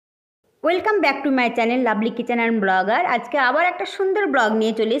Welcome back to my channel lovely kitchen and blogger. আজকে আবার একটা সুন্দর ব্লগ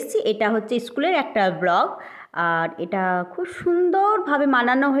নিয়ে চলে এসেছি। এটা হচ্ছে স্কুলের একটা ব্লগ, আর এটা খুব সুন্দরভাবে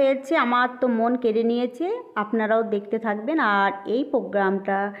বানানো হয়েছে। আমার তো মন কেড়ে নিয়েছে, আপনারাও দেখতে থাকবেন। আর এই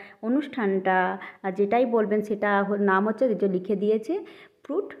প্রোগ্রামটা, অনুষ্ঠানটা যেটাই বলবেন সেটা নাম হচ্ছে, যেটা লিখে দিয়েছে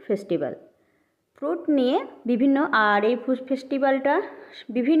ফ্রুট ফেস্টিভ্যাল। ফ্রুট নিয়ে বিভিন্ন, আর এই ফ্রুট ফেস্টিভ্যালটা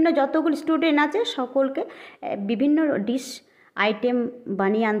বিভিন্ন যতগুলো স্টুডেন্ট আছে সকলকে বিভিন্ন ডিশ আইটেম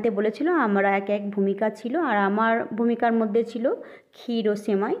বানিয়ে আনতে বলেছিল। আমরা এক এক ভূমিকা ছিল, আর আমার ভূমিকার মধ্যে ছিল ক্ষীর ও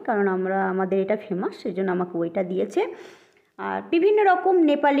সেমাই, কারণ আমাদের এটা ফেমাস, সেজন্য আমাকে ওইটা দিয়েছে। আর বিভিন্ন রকম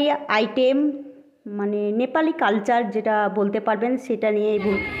নেপালি আইটেম, মানে নেপালি কালচার যেটা বলতে পারবেন, সেটা নিয়ে এই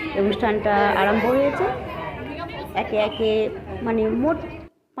অনুষ্ঠানটা আরম্ভ হয়েছে। একে একে মানে মোট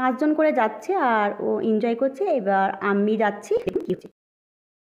 5 জন করে যাচ্ছে, আর ও এনজয় করছে। এবার আমি যাচ্ছি, দেখুন কি হচ্ছে।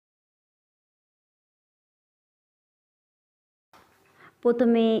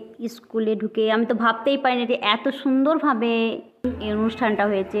 প্রথমে স্কুলে ঢুকে আমি তো ভাবতেই পারিনি যে এত সুন্দরভাবে এই অনুষ্ঠানটা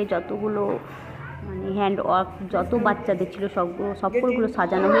হয়েছে। যতগুলো মানে হ্যান্ড ওয়ার্ক, যত বাচ্চাদের ছিল সবগুলো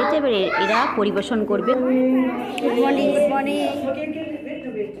সাজানো হয়েছে। এবার এরা পরিবেশন করবে। Good morning, good morning.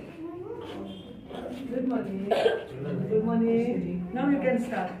 Good morning. Good morning. Now you can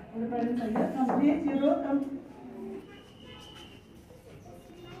start. All the parents are here. Come, please, you know, come.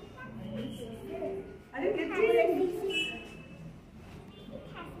 Are you getting?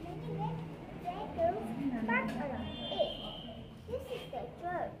 This is the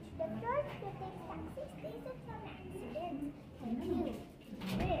church. The church protects taxi spaces from accidents.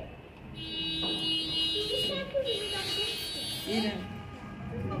 Where? You have to read on this. Yeah.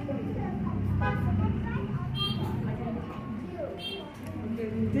 Okay,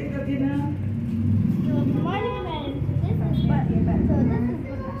 take the dinner. Good morning, ma'am. This is what. So this is the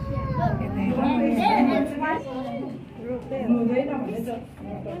machine. Look. And then it's one.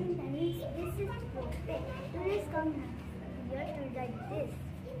 This is tourists come here to like this.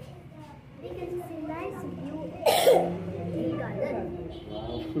 We can see nice view in the garden.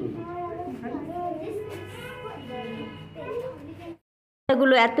 This is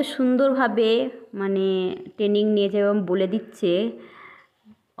এগুলো এত সুন্দরভাবে মানে training নিয়েছে এবং বলে দিচ্ছে,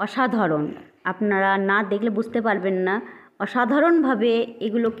 অসাধারণ। আপনারা না দেখলে বুঝতে পারবেন না, অসাধারণভাবে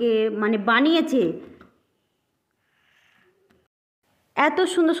এগুলোকে মানে বানিয়েছে। এত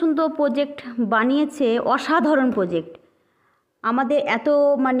সুন্দর সুন্দর প্রজেক্ট বানিয়েছে, অসাধারণ প্রজেক্ট। আমাদের এত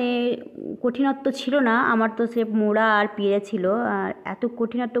মানে কঠিনত্ব ছিল না, আমার তো সে মোড়া আর পিড়ে ছিল। আর এত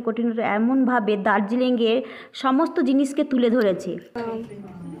কঠিনত্ব এমনভাবে দার্জিলিংয়ের সমস্ত জিনিসকে তুলে ধরেছে।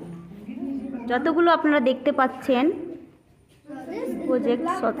 যতগুলো আপনারা দেখতে পাচ্ছেন প্রজেক্ট,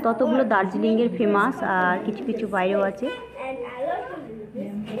 ততগুলো দার্জিলিংয়ের ফেমাস, আর কিছু কিছু বাইরেও আছে।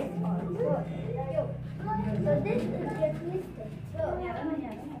 So this is Japanese thing. So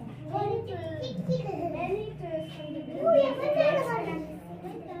many tourists come to this place.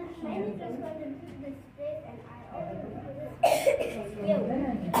 Many tourists come to this place, and I also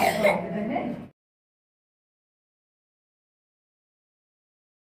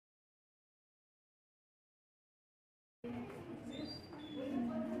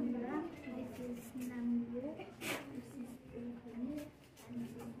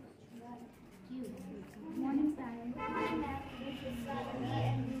morning, parents. This is Sarani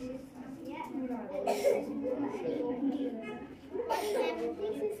and this is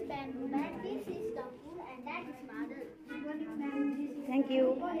this is bamboo bag, this is Kapur, and that is mother. Thank you.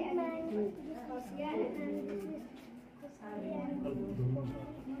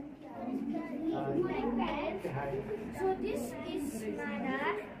 So this is Mara.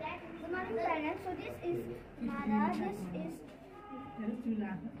 Good morning, parents. So this is Mara.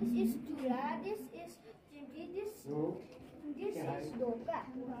 This is Tula. This is Chinti. This is Doka.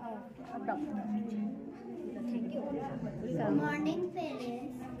 Thank you. Good morning,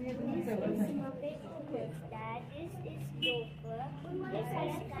 parents. This is Dad. This is Doka. This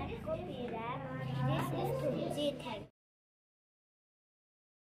is Kopira. This is Tulsi. Thank you.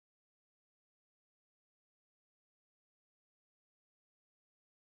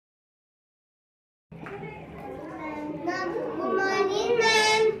 Good morning,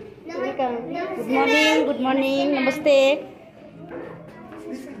 ma'am. Good morning, good morning, नमस्ते।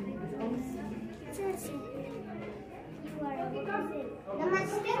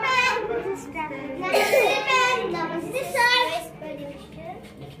 Namaste, ma'am. Namaste, ma'am. Namaste, sir.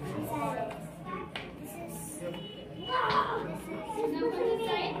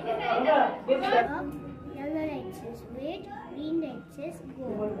 Yellow axis weight, green axis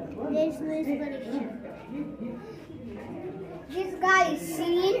gold. There is no correction. This guy is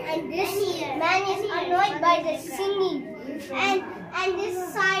singing, and this man is annoyed by the singing. and this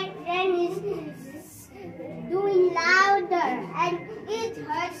siren is doing louder, and it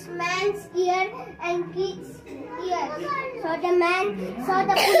hurts man's ear and kids' ears. So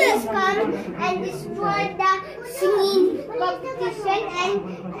the police come and destroy the singing competition,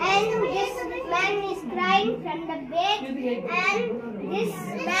 and this man is crying from the bed, and this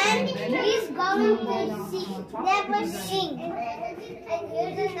man is going to never sing. And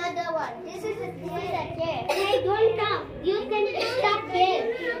here's another one. This is a chair. Hey, don't come. You can stop here.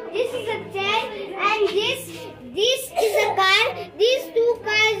 This is a chair, and this is a car. These two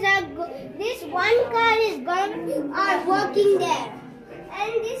cars this one car is are working there,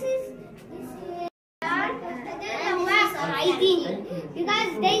 and this is hiding because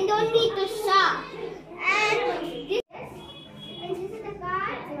they don't need to shop. And this is the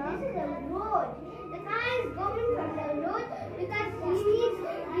car, and this is the road. The car is going from the road because he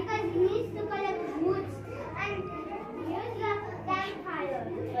needs to collect goods. And here's the campfire.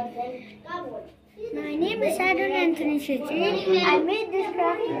 My name is Adon Anthony Shetty. I made this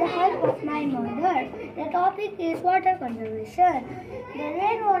craft with the help of my mother. The topic is water conservation. The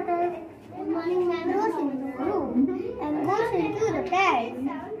rainwater goes into the room and goes into the tank.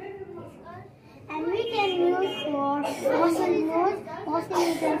 And we can use for washing clothes, washing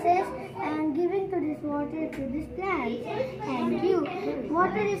utensils, and giving to this water to this plant. And you,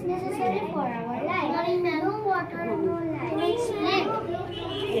 water is necessary for our life. No water, no life. Next slide.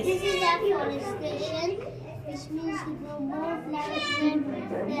 This is afforestation, which means to grow more plants than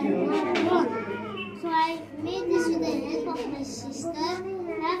more. So I made this with the help of my sister.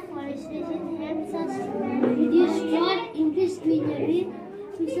 Afforestation helps us reduce drought, increase greenery,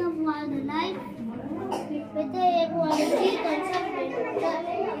 preserve wildlife, better air quality, conserve water.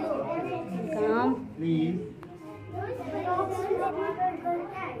 Come. Please.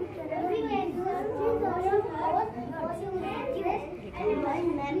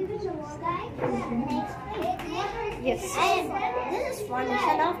 Yes. And this is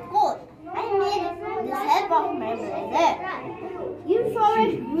formation of code. I made this help of my brother. You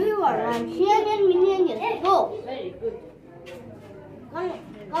forest grew around 300 million years ago,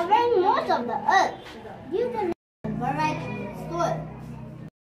 covering most of the earth. Due to the variety of soil,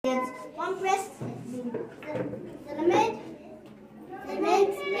 it's compressed sediment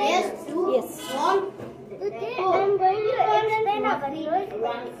layers to form. Today I'm going to explain about the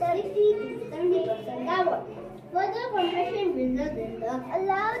 60-70% downward. Further compression results in the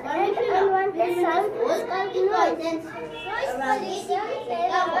allowed and unwanted sound noise pollution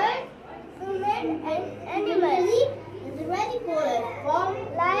downward. Human and animals is ready for a form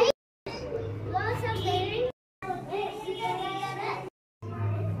like loss of hearing.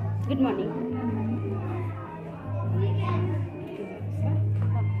 Good morning.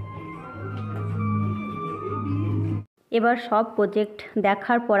 এবার সব project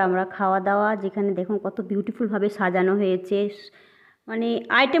দেখার পর আমরা খাওয়া দাওয়া, যেখানে দেখুন কত বিউটিফুলভাবে সাজানো হয়েছে। মানে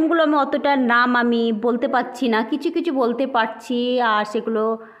আইটেমগুলো আমি অতটা নাম আমি বলতে পারছি না, কিছু কিছু বলতে পারছি, আর সেগুলো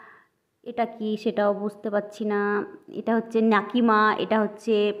এটা কি সেটাও বুঝতে পারছি না। এটা হচ্ছে নাকিমা, এটা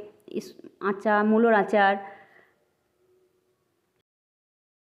হচ্ছে আচার, মূলোর আচার।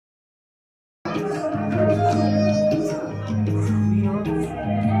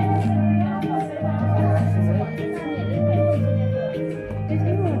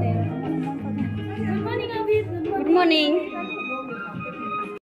 মর্নিং।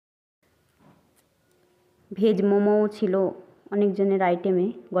 ভেজ মোমো ছিল অনেকজনের আইটেমে,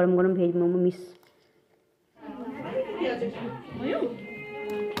 গরম গরম ভেজ মোমো মিস।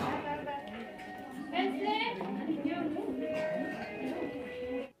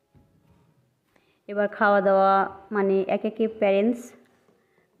 এবার খাওয়া দাওয়া মানে এক একে প্যারেন্টস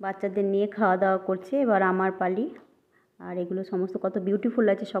বাচ্চাদের নিয়ে খাওয়া দাওয়া করছে, এবার আমার পালি। আর এগুলো সমস্ত কত বিউটিফুল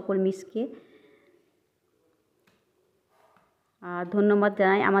আছে সকল মিসকে। আর ধন্যবাদ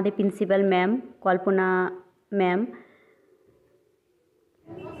জানাই আমাদের প্রিন্সিপাল ম্যাম কল্পনা ম্যাম,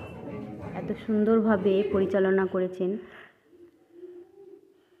 এত সুন্দরভাবে পরিচালনা করেছেন।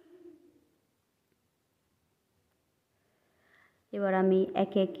 এবার আমি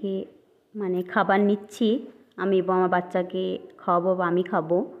একে একে মানে খাবার নিচ্ছি, আমি এবং আমার বাচ্চাকে খাওয়াবো বা আমি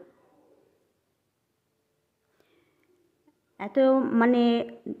খাবো। এত মানে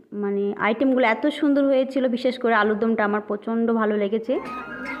মানে আইটেমগুলো এত সুন্দর হয়েছিল, বিশেষ করে আলুর দমটা আমার প্রচণ্ড ভালো লেগেছে।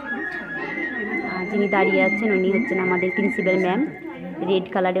 আর যিনি দাঁড়িয়ে আছেন উনি হচ্ছেন আমাদের প্রিন্সিপাল ম্যাম, রেড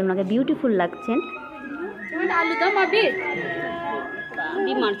কালারে ওনাকে বিউটিফুল লাগছেন। आलु दम अभी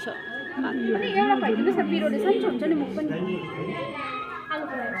बिमार छ अनि एउटा भाइले सब पिरोले सन्चो हुन्छ नि मुख पनि आलु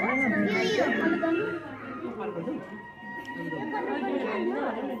दम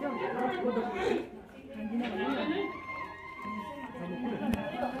আমার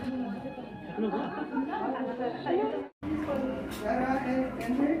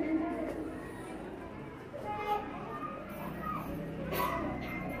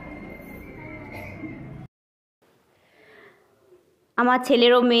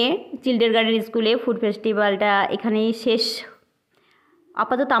ছেলেরও মেয়ে চিলড্রেন গার্ডেন স্কুলে ফুড ফেস্টিভ্যালটা এখানেই শেষ,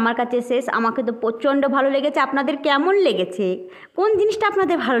 আপাতত আমার কাছে শেষ। আমাকে তো প্রচণ্ড ভালো লেগেছে। আপনাদের কেমন লেগেছে, কোন জিনিসটা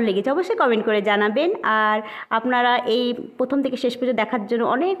আপনাদের ভালো লেগেছে অবশ্যই কমেন্ট করে জানাবেন। আর আপনারা এই প্রথম থেকে শেষ পর্যন্ত দেখার জন্য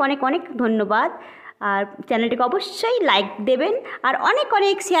অনেক অনেক অনেক ধন্যবাদ। আর চ্যানেলটিকে অবশ্যই লাইক দেবেন আর অনেক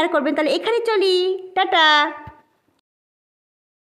অনেক শেয়ার করবেন। তাহলে এখানে চলি, টাটা।